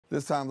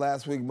This time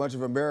last week, much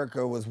of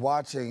America was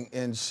watching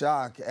in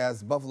shock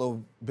as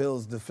Buffalo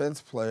Bills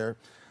defense player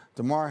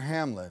Damar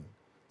Hamlin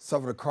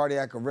suffered a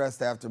cardiac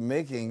arrest after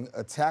making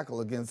a tackle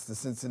against the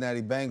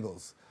Cincinnati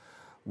Bengals.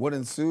 What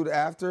ensued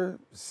after?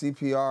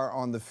 CPR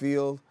on the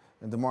field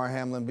and Damar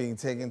Hamlin being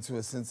taken to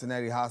a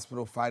Cincinnati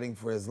hospital fighting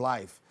for his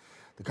life.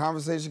 The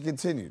conversation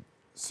continued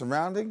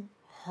surrounding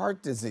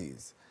heart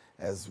disease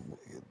as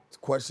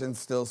questions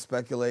still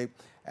speculate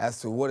as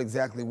to what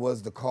exactly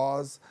was the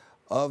cause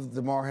of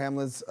Damar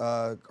Hamlin's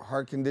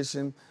heart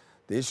condition.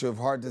 The issue of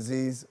heart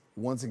disease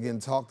once again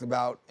talked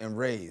about and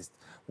raised.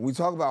 When we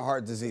talk about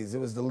heart disease, it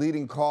was the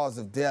leading cause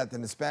of death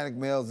in Hispanic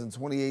males in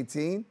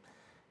 2018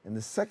 and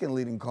the second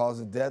leading cause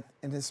of death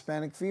in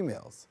Hispanic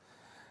females.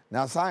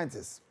 Now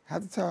scientists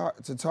have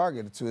to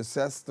target to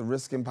assess the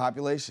risk in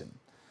population,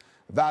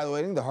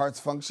 evaluating the heart's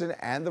function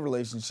and the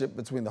relationship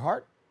between the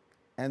heart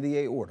and the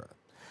aorta.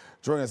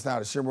 Joining us now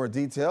to share more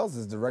details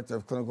is Director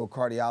of Clinical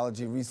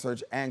Cardiology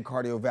Research and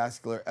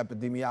Cardiovascular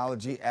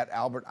Epidemiology at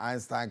Albert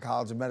Einstein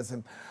College of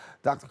Medicine,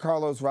 Dr.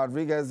 Carlos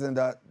Rodriguez. And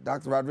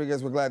Dr.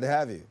 Rodriguez, we're glad to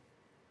have you.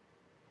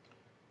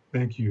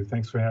 Thank you.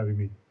 Thanks for having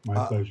me.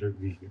 My pleasure to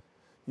be here.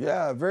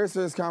 Yeah, very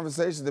serious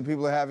conversation that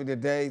people are having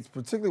today,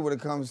 particularly when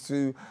it comes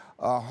to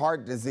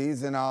heart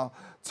disease. And I'll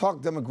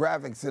talk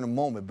demographics in a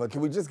moment, but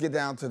can we just get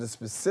down to the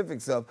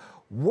specifics of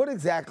what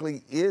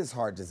exactly is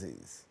heart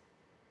disease?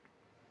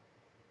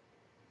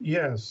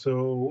 Yeah,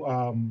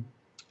 so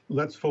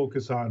let's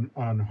focus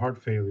on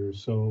heart failure.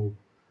 So,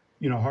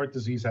 heart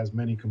disease has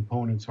many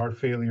components. Heart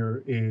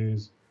failure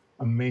is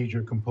a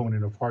major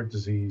component of heart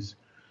disease.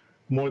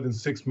 More than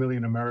 6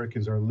 million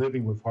Americans are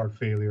living with heart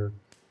failure,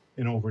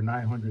 and over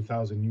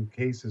 900,000 new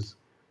cases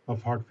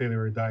of heart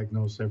failure are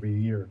diagnosed every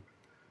year.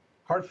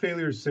 Heart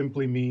failure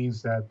simply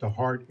means that the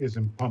heart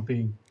isn't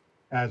pumping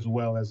as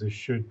well as it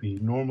should be.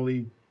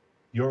 Normally,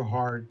 your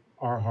heart,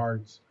 our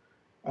hearts,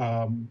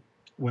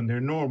 when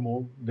they're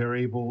normal,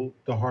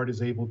 the heart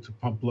is able to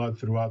pump blood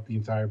throughout the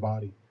entire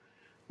body.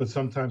 But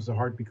sometimes the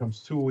heart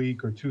becomes too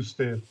weak or too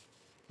stiff,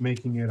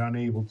 making it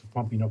unable to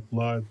pump enough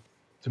blood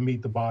to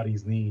meet the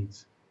body's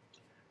needs.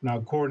 Now,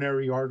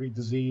 coronary artery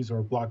disease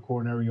or blocked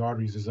coronary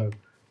arteries is a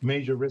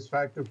major risk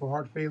factor for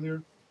heart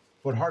failure,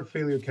 but heart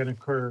failure can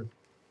occur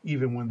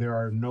even when there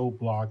are no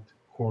blocked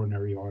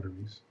coronary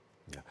arteries.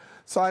 Yeah.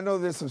 So I know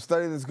there's some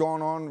study that's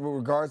going on with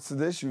regards to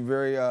this. You're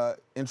very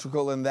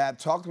integral in that.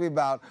 Talk to me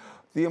about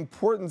the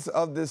importance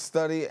of this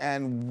study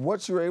and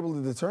what you were able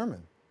to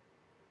determine.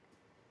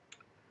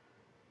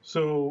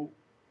 So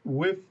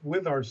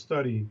with our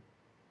study,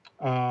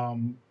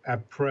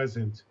 at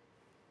present,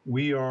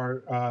 we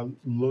are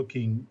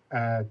looking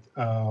at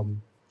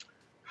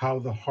how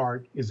the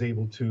heart is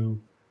able to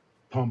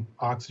pump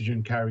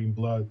oxygen-carrying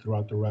blood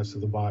throughout the rest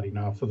of the body.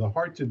 Now, for the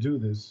heart to do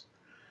this,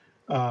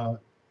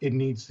 it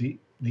needs the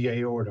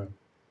aorta.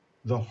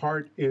 The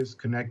heart is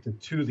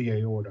connected to the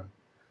aorta.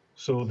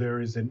 So there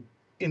is an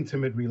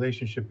intimate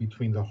relationship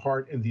between the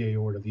heart and the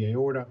aorta. The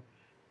aorta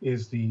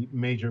is the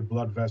major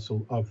blood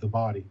vessel of the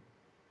body.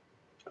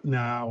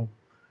 Now,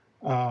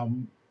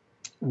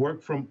 work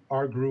from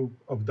our group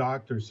of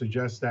doctors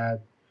suggests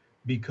that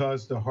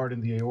because the heart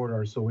and the aorta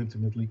are so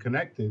intimately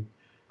connected,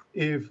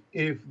 if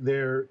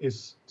there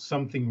is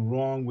something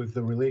wrong with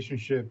the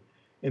relationship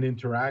and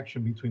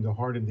interaction between the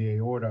heart and the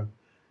aorta,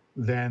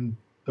 then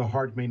the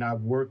heart may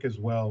not work as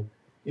well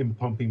in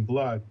pumping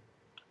blood.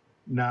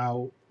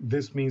 Now,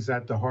 this means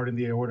that the heart and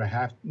the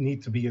aorta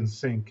need to be in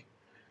sync.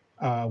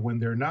 When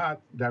they're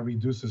not, that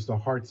reduces the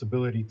heart's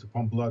ability to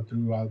pump blood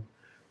throughout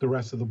the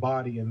rest of the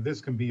body, and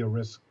this can be a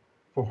risk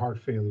for heart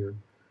failure.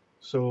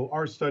 So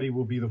our study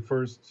will be the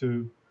first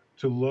to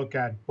look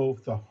at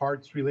both the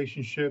heart's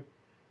relationship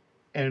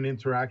and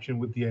interaction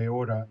with the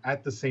aorta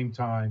at the same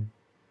time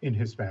in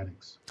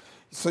Hispanics.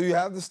 So you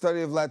have the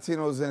study of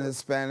Latinos and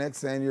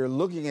Hispanics, and you're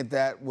looking at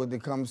that when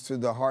it comes to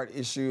the heart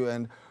issue.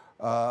 And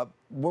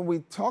when we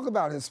talk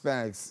about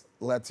Hispanics,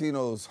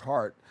 Latinos'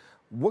 heart,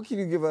 what can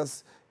you give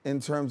us in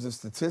terms of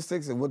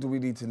statistics, and what do we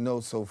need to know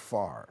so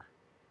far?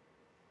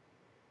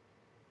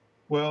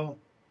 Well,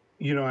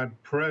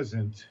 at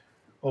present,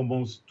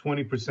 almost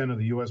 20% of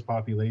the U.S.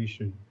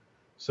 population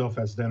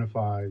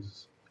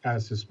self-identifies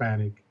as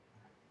Hispanic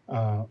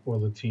or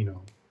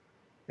Latino.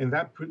 And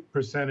that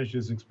percentage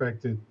is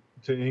expected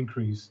to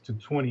increase to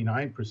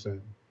 29%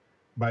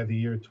 by the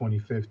year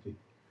 2050.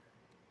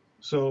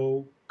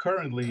 So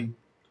currently,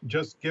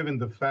 just given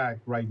the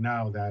fact right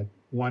now that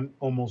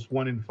almost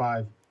 1 in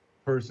 5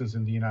 persons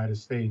in the United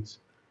States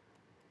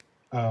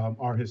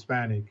are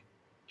Hispanic,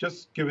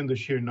 just given the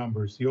sheer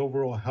numbers, the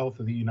overall health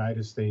of the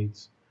United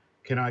States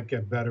cannot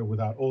get better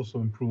without also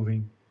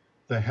improving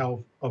the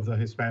health of the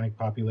Hispanic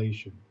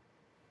population.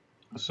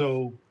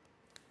 So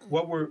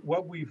what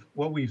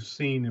we've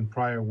seen in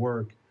prior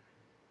work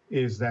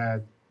is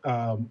that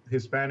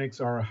Hispanics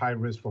are a high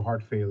risk for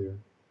heart failure.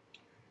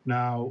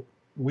 Now,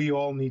 we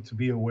all need to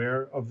be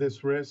aware of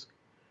this risk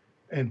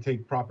and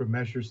take proper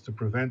measures to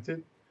prevent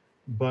it.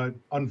 But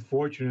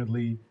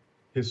unfortunately,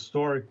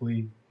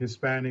 historically,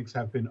 Hispanics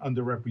have been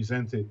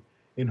underrepresented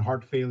in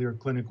heart failure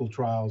clinical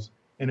trials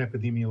and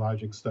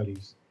epidemiologic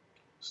studies.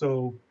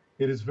 So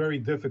it is very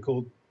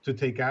difficult to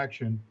take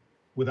action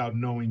without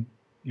knowing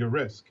your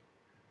risk.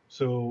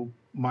 So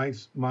my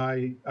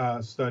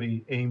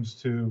study aims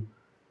to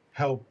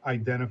help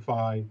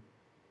identify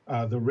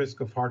the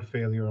risk of heart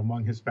failure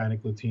among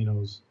Hispanic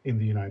Latinos in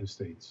the United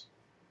States.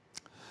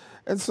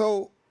 And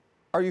so,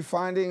 are you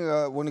finding,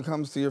 when it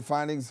comes to your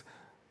findings,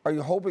 are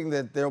you hoping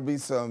that there'll be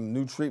some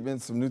new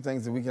treatments, some new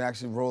things that we can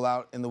actually roll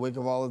out in the wake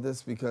of all of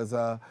this? Because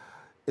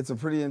it's a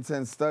pretty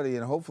intense study,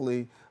 and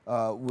hopefully,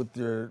 with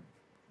your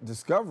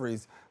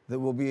discoveries, that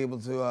we'll be able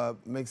to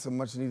make some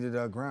much needed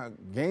ground,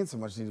 gain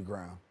some much needed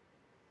ground.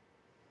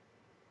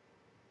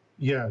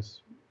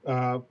 Yes.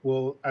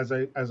 Well, as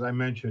I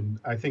mentioned,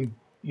 I think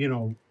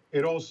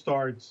it all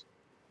starts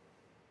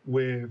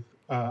with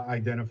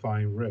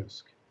identifying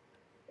risk,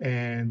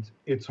 and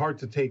it's hard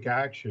to take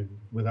action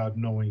without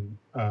knowing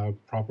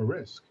proper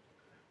risk.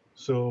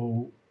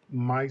 So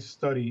my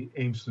study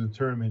aims to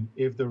determine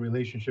if the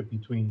relationship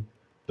between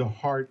the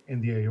heart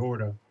and the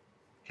aorta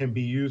can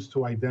be used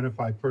to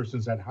identify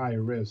persons at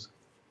higher risk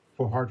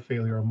for heart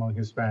failure among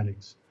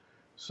Hispanics.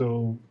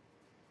 So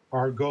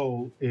our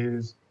goal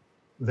is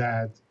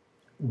that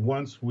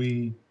once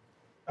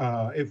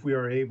if we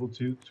are able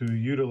to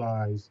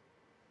utilize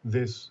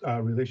this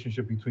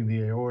relationship between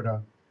the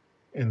aorta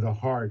and the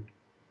heart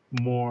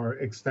more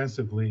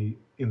extensively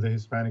in the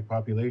Hispanic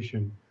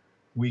population,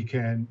 we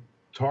can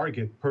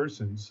target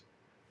persons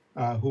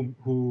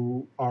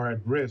who are at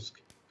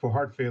risk for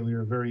heart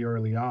failure very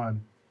early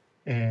on,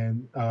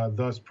 and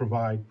thus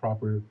provide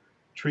proper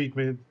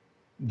treatment,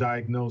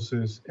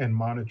 diagnosis, and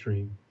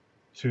monitoring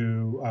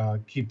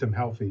to keep them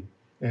healthy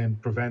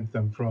and prevent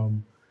them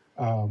from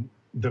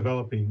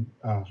developing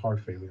heart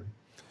failure.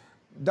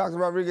 Dr.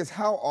 Rodriguez,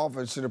 how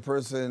often should a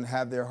person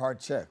have their heart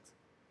checked?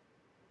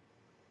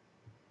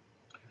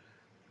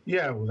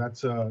 Yeah, well,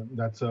 that's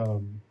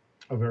a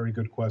very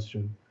good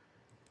question.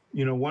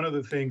 One of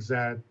the things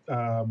that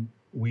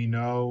we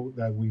know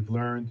that we've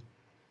learned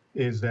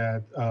is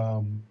that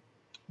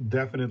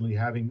definitely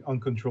having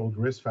uncontrolled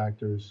risk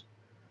factors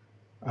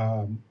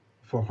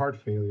for heart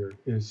failure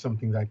is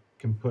something that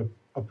can put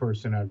a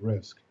person at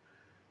risk.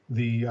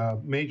 The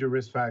major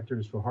risk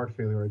factors for heart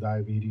failure are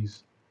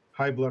diabetes,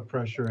 high blood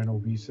pressure, and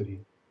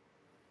obesity.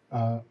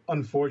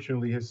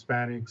 Unfortunately,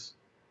 Hispanics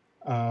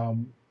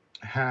um,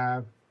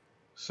 have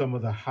some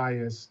of the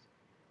highest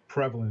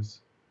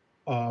prevalence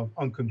of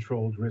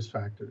uncontrolled risk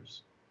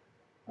factors.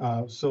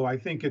 So I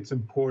think it's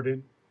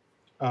important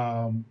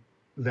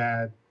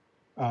that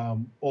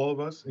all of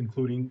us,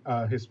 including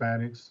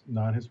Hispanics,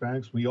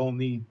 non-Hispanics, we all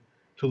need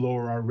to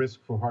lower our risk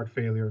for heart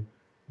failure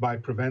by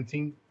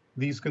preventing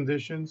these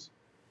conditions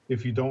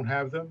if you don't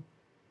have them.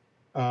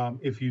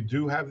 If you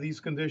do have these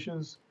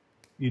conditions,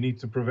 you need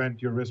to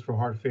prevent your risk for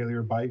heart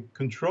failure by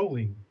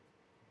controlling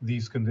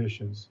these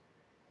conditions.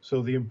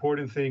 So the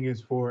important thing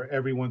is for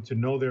everyone to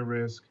know their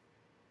risk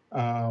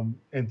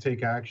and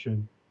take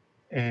action.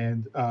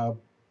 And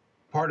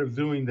part of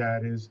doing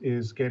that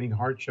is getting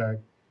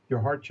your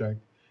heart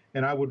checked.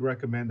 And I would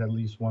recommend at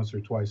least once or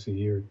twice a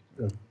year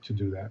to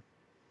do that.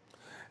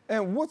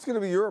 And what's going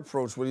to be your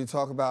approach when you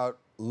talk about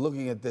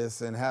looking at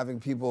this and having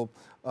people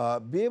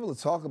be able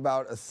to talk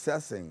about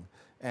assessing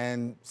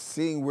and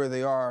seeing where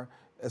they are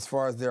as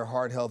far as their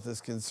heart health is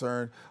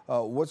concerned?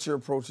 What's your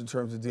approach in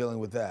terms of dealing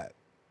with that?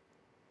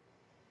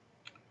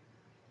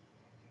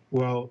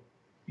 Well,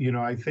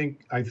 I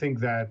think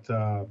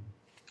that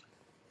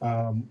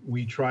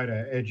we try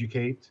to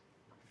educate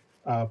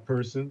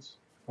persons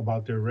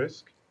about their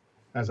risk.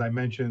 As I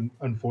mentioned,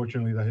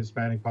 unfortunately, the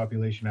Hispanic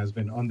population has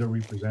been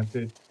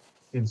underrepresented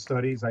in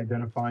studies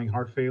identifying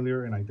heart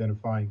failure and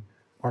identifying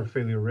heart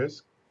failure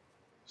risk.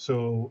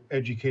 So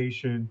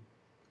education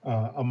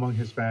among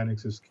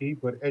Hispanics is key,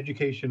 but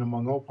education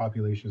among all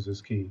populations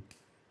is key.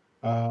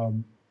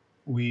 Um,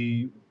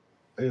 we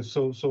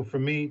so for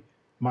me,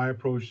 my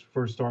approach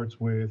first starts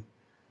with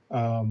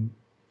um,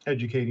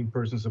 educating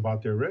persons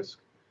about their risk,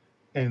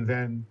 and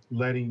then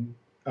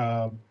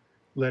uh,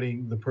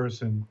 letting the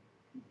person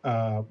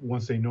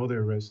once they know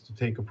their risk to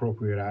take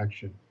appropriate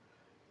action.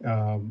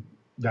 Um,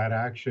 that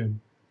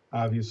action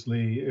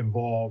obviously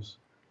involves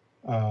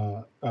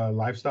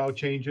lifestyle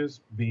changes,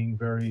 being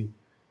very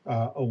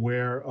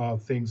aware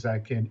of things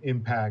that can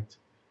impact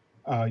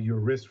your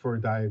risk for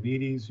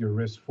diabetes, your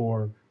risk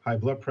for high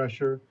blood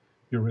pressure,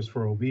 your risk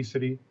for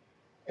obesity,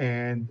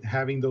 and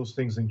having those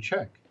things in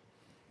check.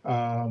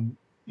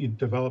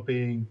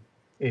 Developing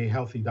a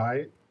healthy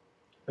diet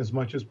as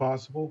much as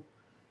possible,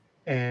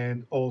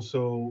 and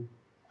also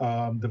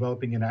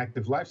developing an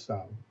active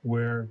lifestyle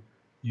where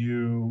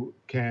you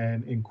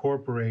can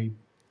incorporate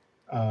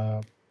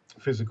uh,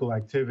 physical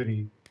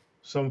activity,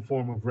 some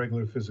form of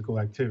regular physical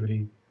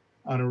activity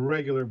on a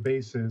regular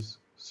basis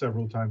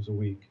several times a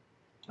week.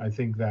 I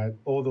think that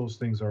all those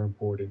things are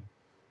important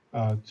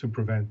to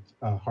prevent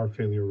heart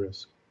failure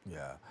risk.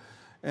 Yeah.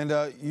 And,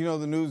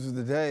 the news of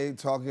the day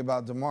talking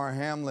about Damar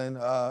Hamlin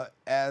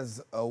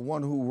as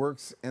one who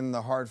works in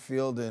the heart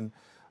field and,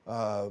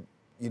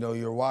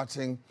 you're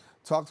watching.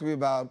 Talk to me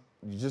about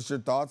just your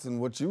thoughts and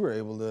what you were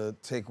able to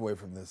take away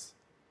from this.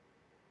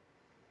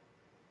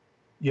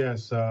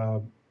 Yes,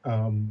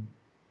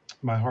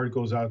 my heart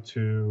goes out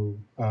to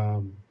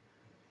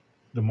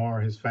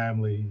Damar, his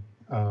family,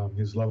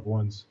 his loved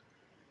ones.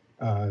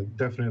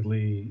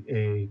 Definitely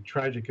a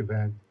tragic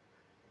event,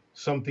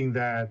 something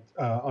that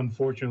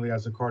unfortunately,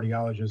 as a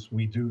cardiologist,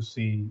 we do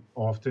see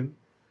often.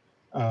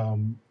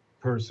 Um,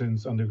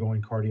 Persons undergoing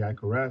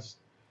cardiac arrest,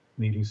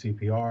 needing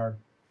CPR.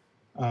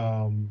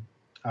 Um,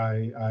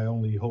 I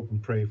only hope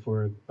and pray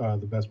for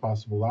the best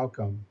possible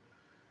outcome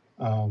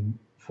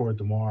for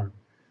Damar.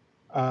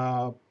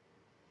 Uh,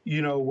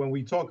 when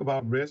we talk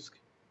about risk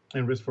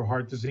and risk for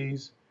heart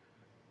disease,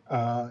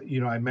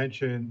 I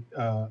mentioned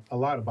a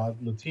lot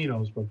about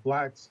Latinos, but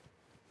Blacks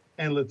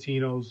and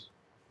Latinos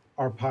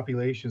are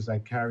populations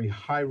that carry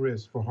high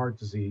risk for heart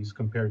disease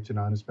compared to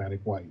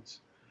non-Hispanic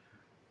whites.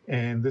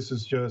 And this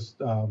is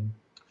just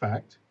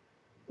fact.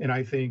 And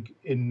I think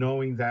in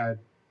knowing that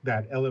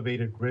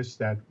elevated risk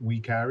that we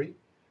carry,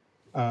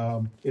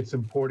 it's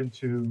important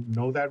to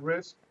know that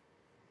risk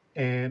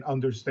and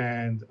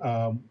understand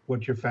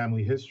what your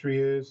family history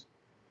is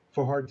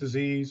for heart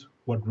disease,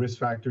 what risk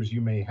factors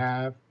you may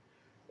have,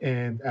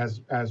 and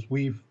as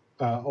we've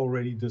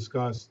already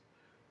discussed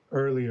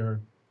earlier,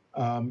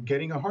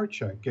 getting a heart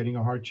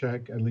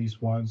check at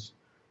least once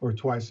or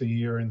twice a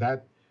year, and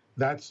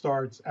that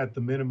starts at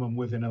the minimum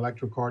with an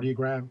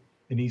electrocardiogram,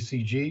 an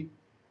ECG,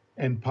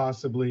 and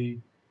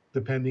possibly,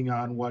 depending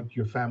on what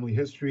your family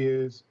history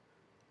is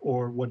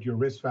or what your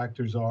risk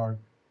factors are,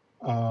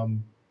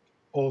 um,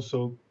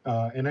 also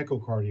an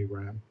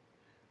echocardiogram.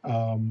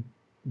 Um,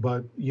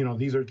 but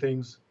these are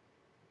things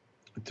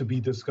to be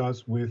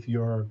discussed with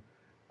your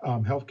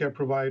healthcare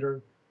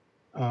provider,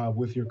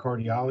 with your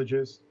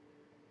cardiologist,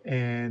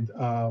 and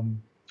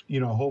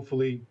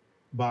hopefully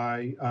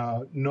by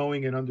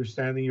knowing and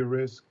understanding your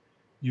risk,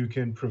 you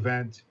can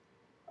prevent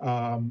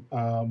um,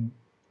 um,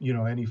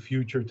 any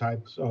future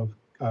types of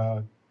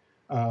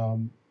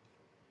um,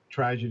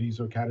 tragedies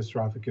or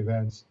catastrophic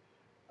events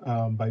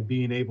by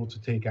being able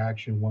to take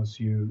action once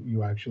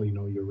you actually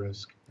know your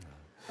risk.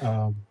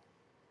 Um,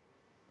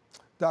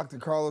 Dr.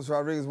 Carlos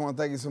Rodriguez, I want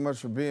to thank you so much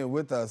for being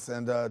with us,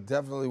 and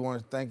definitely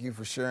want to thank you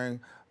for sharing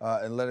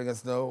and letting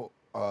us know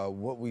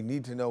what we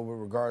need to know with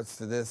regards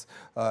to this.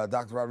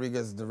 Dr.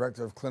 Rodriguez is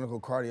Director of Clinical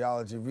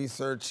Cardiology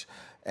Research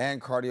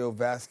and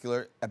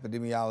Cardiovascular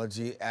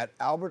Epidemiology at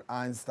Albert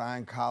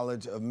Einstein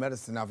College of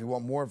Medicine. Now, if you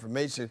want more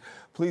information,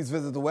 please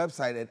visit the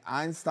website at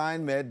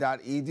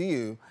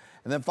einsteinmed.edu,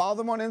 and then follow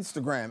them on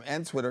Instagram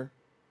and Twitter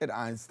at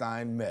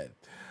EinsteinMed.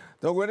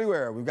 Don't go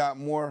anywhere. We've got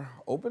more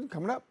open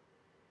coming up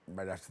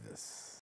right after this.